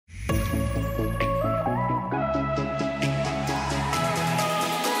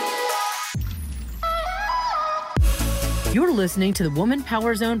You're listening to the Woman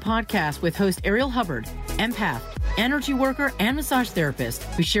Power Zone podcast with host Ariel Hubbard, empath, energy worker, and massage therapist.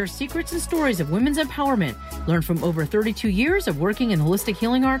 We share secrets and stories of women's empowerment, learn from over 32 years of working in holistic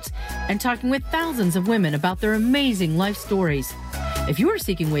healing arts, and talking with thousands of women about their amazing life stories. If you are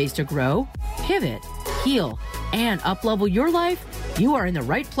seeking ways to grow, pivot, heal, and up-level your life, you are in the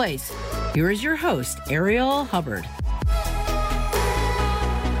right place. Here is your host, Ariel Hubbard.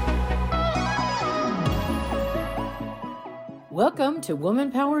 Welcome to Woman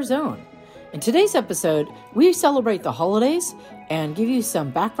Power Zone. In today's episode, we celebrate the holidays and give you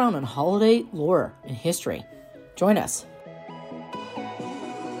some background on holiday lore and history. Join us.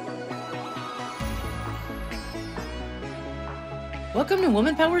 Welcome to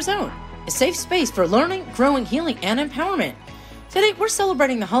Woman Power Zone, a safe space for learning, growing, healing, and empowerment. Today, we're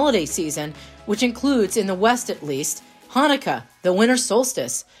celebrating the holiday season, which includes, in the West at least, Hanukkah, the winter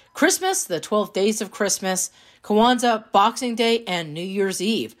solstice, Christmas, the 12 days of Christmas, Kwanzaa, Boxing Day, and New Year's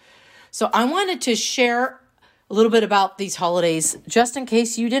Eve. So I wanted to share a little bit about these holidays, just in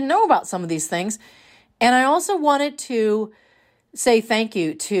case you didn't know about some of these things. And I also wanted to say thank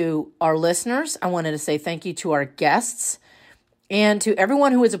you to our listeners. I wanted to say thank you to our guests and to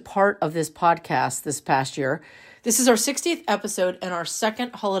everyone who was a part of this podcast this past year. This is our 60th episode and our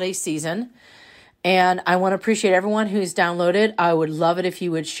second holiday season. And I want to appreciate everyone who's downloaded. I would love it if you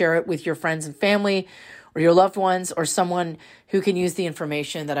would share it with your friends and family or your loved ones or someone who can use the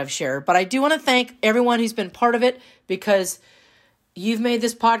information that I've shared. But I do want to thank everyone who's been part of it because you've made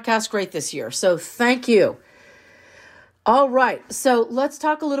this podcast great this year. So thank you. All right. So let's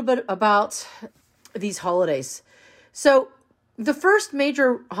talk a little bit about these holidays. So the first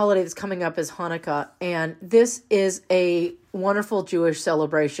major holiday that's coming up is Hanukkah, and this is a wonderful Jewish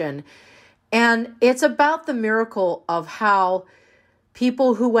celebration. And it's about the miracle of how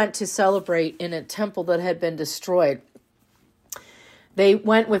people who went to celebrate in a temple that had been destroyed, they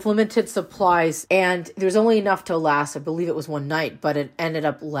went with limited supplies, and there's only enough to last. I believe it was one night, but it ended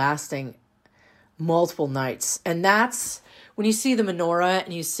up lasting multiple nights. And that's when you see the menorah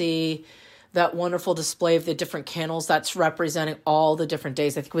and you see that wonderful display of the different candles, that's representing all the different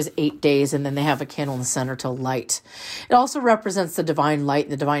days. I think it was 8 days, and then they have a candle in the center to light. It also represents the divine light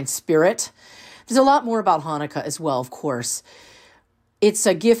and the divine spirit. There's a lot more about Hanukkah as well, of course. It's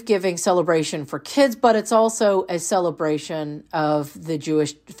a gift-giving celebration for kids, but it's also a celebration of the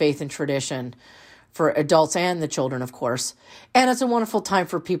Jewish faith and tradition for adults and the children, of course. And it's a wonderful time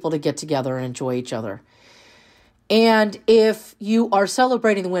for people to get together and enjoy each other. And if you are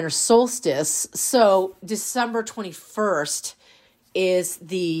celebrating the winter solstice, so December 21st is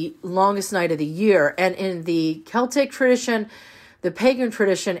the longest night of the year. And in the Celtic tradition, the pagan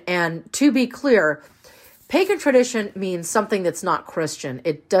tradition, and to be clear, pagan tradition means something that's not Christian.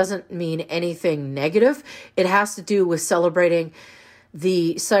 It doesn't mean anything negative. It has to do with celebrating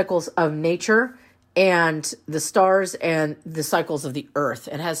the cycles of nature and the stars and the cycles of the earth.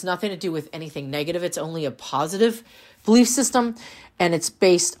 It has nothing to do with anything negative. It's only a positive belief system, and it's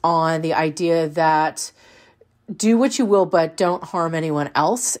based on the idea that do what you will, but don't harm anyone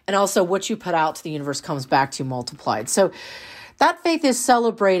else. And also what you put out to the universe comes back to you multiplied. So that faith is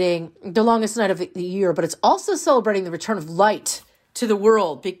celebrating the longest night of the year, but it's also celebrating the return of light to the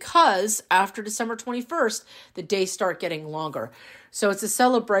world because after December 21st, the days start getting longer. So it's a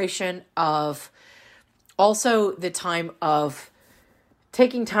celebration of also the time of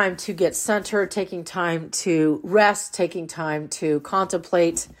taking time to get centered, taking time to rest, taking time to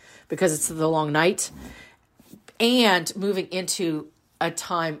contemplate because it's the long night, and moving into a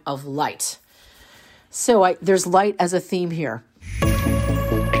time of light. So there's light as a theme here.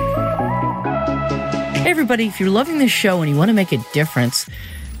 Hey everybody, if you're loving this show and you want to make a difference,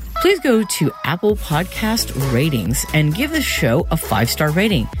 please go to Apple Podcast Ratings and give this show a 5-star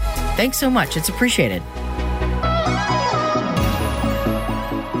rating. Thanks so much. It's appreciated.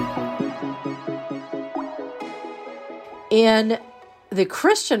 In the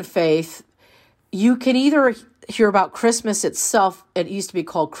Christian faith, you can either hear about Christmas itself. It used to be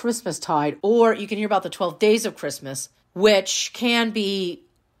called Christmastide, or you can hear about the 12 days of Christmas, which can be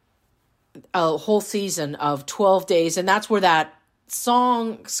a whole season of 12 days. And that's where that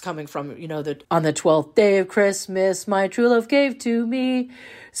song's coming from, you know, that on the 12th day of Christmas, my true love gave to me.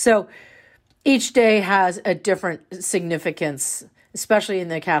 So each day has a different significance, especially in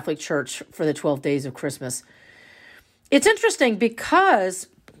the Catholic Church for the 12 days of Christmas. It's interesting because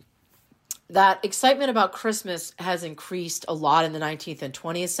that excitement about Christmas has increased a lot in the 19th and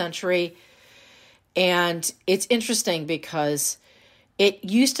 20th century. And it's interesting because it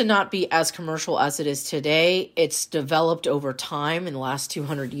used to not be as commercial as it is today. It's developed over time in the last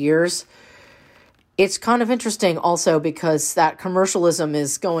 200 years. It's kind of interesting also because that commercialism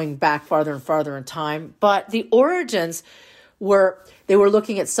is going back farther and farther in time. But the origins they were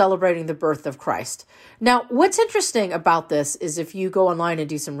looking at celebrating the birth of Christ. Now, what's interesting about this is if you go online and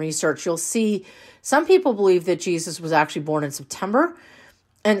do some research, you'll see some people believe that Jesus was actually born in September,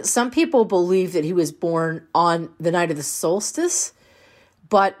 and some people believe that he was born on the night of the solstice.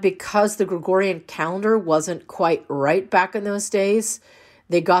 But because the Gregorian calendar wasn't quite right back in those days,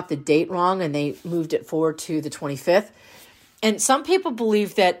 they got the date wrong and they moved it forward to the 25th. And some people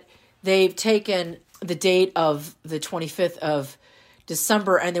believe that they've taken the date of the 25th of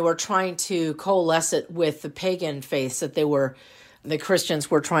December and they were trying to coalesce it with the pagan faiths that the Christians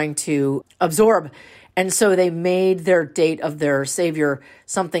were trying to absorb. And so they made their date of their Savior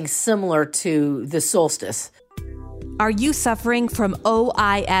something similar to the solstice. Are you suffering from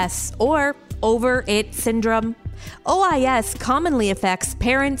OIS or over-it syndrome? OIS commonly affects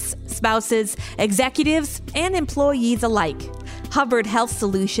parents, spouses, executives, and employees alike. Hubbard Health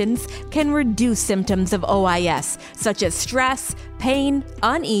Solutions can reduce symptoms of OIS, such as stress, pain,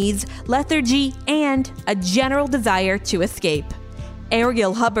 unease, lethargy, and a general desire to escape.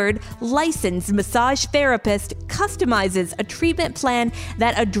 Ariel Hubbard, licensed massage therapist, customizes a treatment plan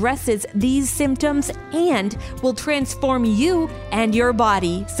that addresses these symptoms and will transform you and your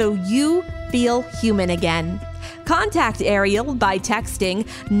body so you feel human again. Contact Ariel by texting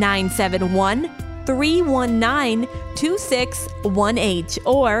 971-319-2618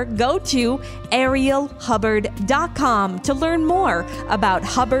 or go to arielhubbard.com to learn more about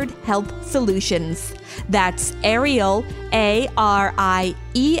Hubbard Health Solutions. That's Ariel, ARIEL,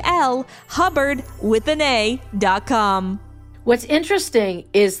 Hubbard with an A.com. What's interesting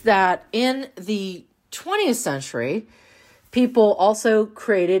is that in the 20th century, people also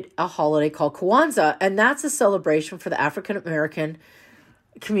created a holiday called Kwanzaa, and that's a celebration for the African American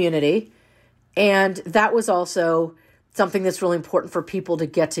community. And that was also something that's really important for people to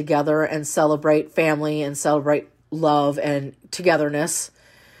get together and celebrate family and celebrate love and togetherness.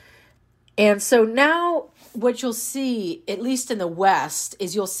 And so now what you'll see, at least in the West,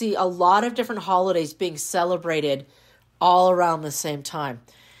 is you'll see a lot of different holidays being celebrated all around the same time.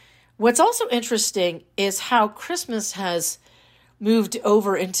 What's also interesting is how Christmas has moved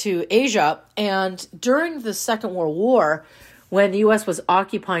over into Asia. And during the Second World War, when the U.S. was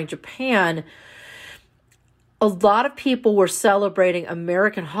occupying Japan, a lot of people were celebrating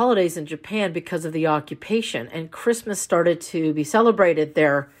American holidays in Japan because of the occupation. And Christmas started to be celebrated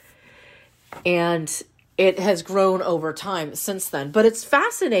there. And it has grown over time since then. But it's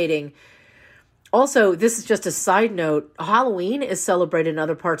fascinating. Also, this is just a side note. Halloween is celebrated in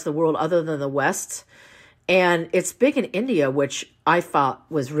other parts of the world other than the West. And it's big in India, which I thought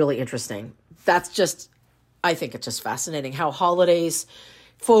was really interesting. I think it's just fascinating how holidays,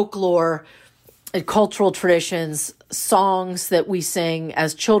 folklore, and cultural traditions, songs that we sing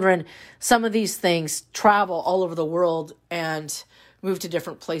as children, some of these things travel all over the world and move to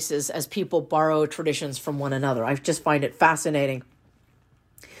different places as people borrow traditions from one another. I just find it fascinating.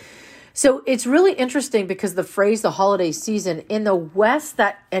 So it's really interesting because the phrase the holiday season in the West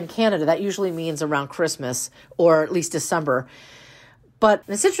and Canada, that usually means around Christmas or at least December. But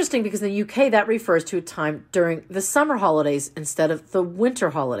it's interesting because in the UK, that refers to a time during the summer holidays instead of the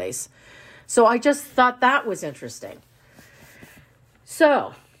winter holidays. So I just thought that was interesting.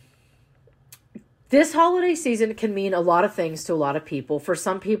 So this holiday season can mean a lot of things to a lot of people. For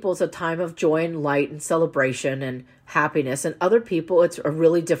some people, it's a time of joy and light and celebration and happiness. And other people, it's a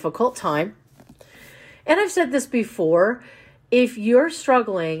really difficult time. And I've said this before, if you're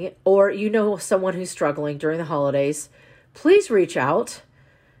struggling or you know someone who's struggling during the holidays, please reach out.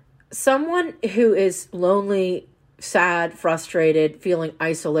 Someone who is lonely, sad, frustrated, feeling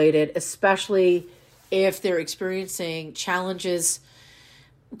isolated, especially if they're experiencing challenges,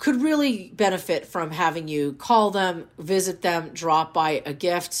 could really benefit from having you call them, visit them, drop by a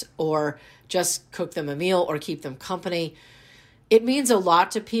gift, or just cook them a meal or keep them company. It means a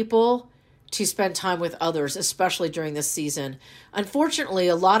lot to people to spend time with others, especially during this season. Unfortunately,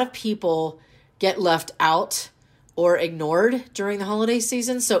 a lot of people get left out or ignored during the holiday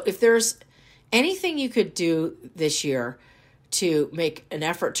season. So if there's anything you could do this year to make an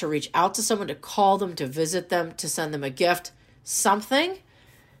effort to reach out to someone, to call them, to visit them, to send them a gift, something,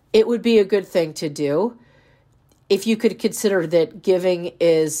 it would be a good thing to do. If you could consider that giving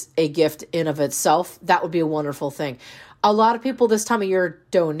is a gift in of itself, that would be a wonderful thing. A lot of people this time of year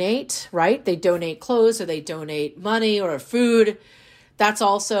donate, right? They donate clothes or they donate money or food. That's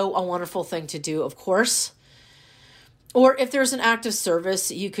also a wonderful thing to do, of course. Or if there's an act of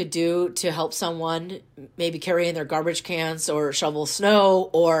service you could do to help someone, maybe carry in their garbage cans or shovel snow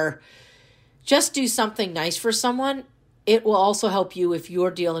or just do something nice for someone. It will also help you if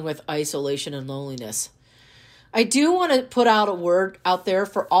you're dealing with isolation and loneliness. I do want to put out a word out there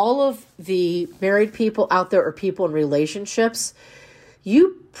for all of the married people out there or people in relationships.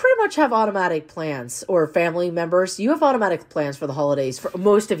 You pretty much have automatic plans, or family members. You have automatic plans for the holidays, for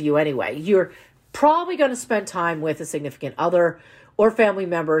most of you anyway. You're probably going to spend time with a significant other or family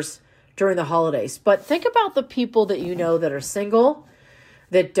members during the holidays. But think about the people that you know that are single,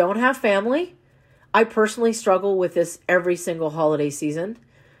 that don't have family. I personally struggle with this every single holiday season.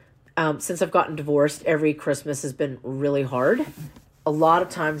 Since I've gotten divorced, every Christmas has been really hard. A lot of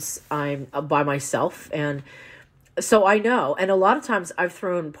times I'm by myself, and so I know. And a lot of times I've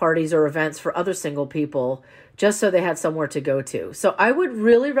thrown parties or events for other single people just so they had somewhere to go to. So I would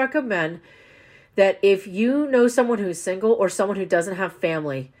really recommend that if you know someone who's single or someone who doesn't have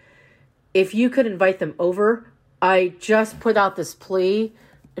family, if you could invite them over, I just put out this plea,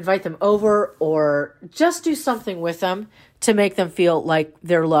 invite them over or just do something with them to make them feel like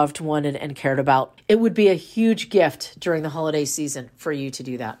they're loved, wanted, and cared about. It would be a huge gift during the holiday season for you to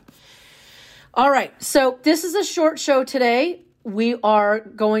do that. All right, so this is a short show today. We are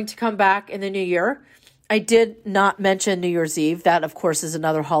going to come back in the new year. I did not mention New Year's Eve. That, of course, is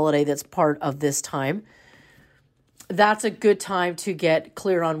another holiday that's part of this time. That's a good time to get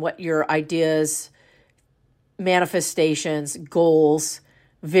clear on what your ideas, manifestations, goals,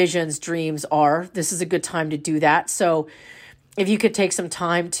 visions, dreams are. This is a good time to do that. So if you could take some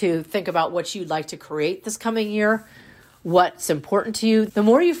time to think about what you'd like to create this coming year, what's important to you, the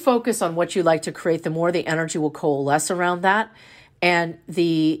more you focus on what you'd like to create, the more the energy will coalesce around that. And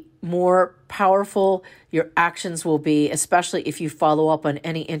the more powerful your actions will be, especially if you follow up on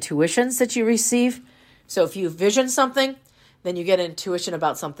any intuitions that you receive. So if you vision something, then you get an intuition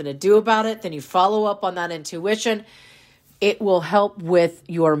about something to do about it. Then you follow up on that intuition. It will help with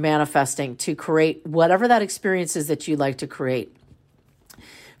your manifesting to create whatever that experience is that you'd like to create.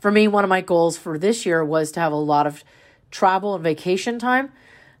 For me, one of my goals for this year was to have a lot of travel and vacation time.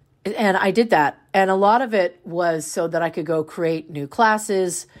 And I did that. And a lot of it was so that I could go create new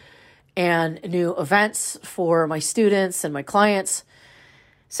classes and new events for my students and my clients.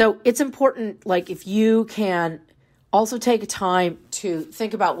 So it's important, like if you can also take time to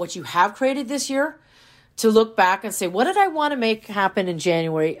think about what you have created this year, to look back and say, what did I want to make happen in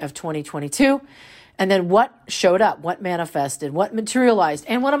January of 2022? And then what showed up, what manifested, what materialized,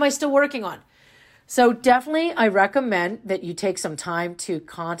 and what am I still working on? So definitely I recommend that you take some time to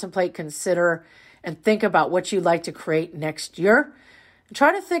contemplate, consider, and think about what you'd like to create next year. And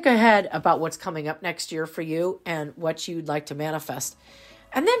try to think ahead about what's coming up next year for you and what you'd like to manifest.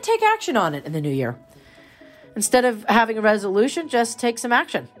 And then take action on it in the new year. Instead of having a resolution, just take some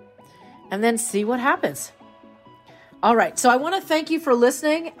action. And then see what happens. All right, so I want to thank you for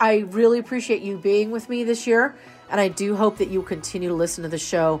listening. I really appreciate you being with me this year, and I do hope that you'll continue to listen to the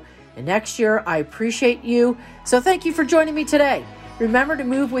show next year. I appreciate you. So thank you for joining me today. Remember to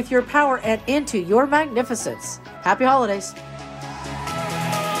move with your power and into your magnificence. Happy holidays.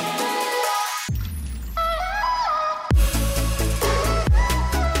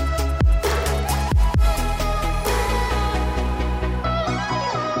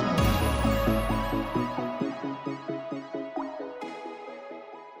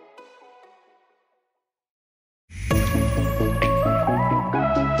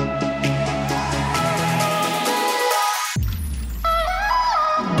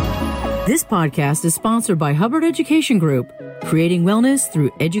 This podcast is sponsored by Hubbard Education Group, creating wellness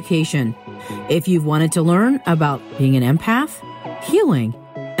through education. If you've wanted to learn about being an empath, healing,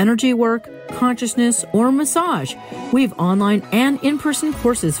 energy work, consciousness, or massage, we have online and in-person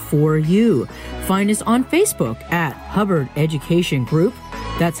courses for you. Find us on Facebook at Hubbard Education Group.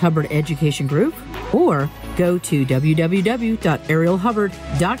 That's Hubbard Education Group. Or go to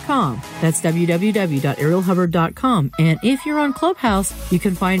www.arielhubbard.com. That's www.arielhubbard.com. And if you're on Clubhouse, you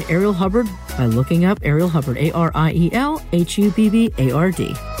can find Ariel Hubbard by looking up Ariel Hubbard, ARIEL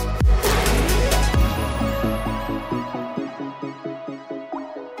HUBBARD.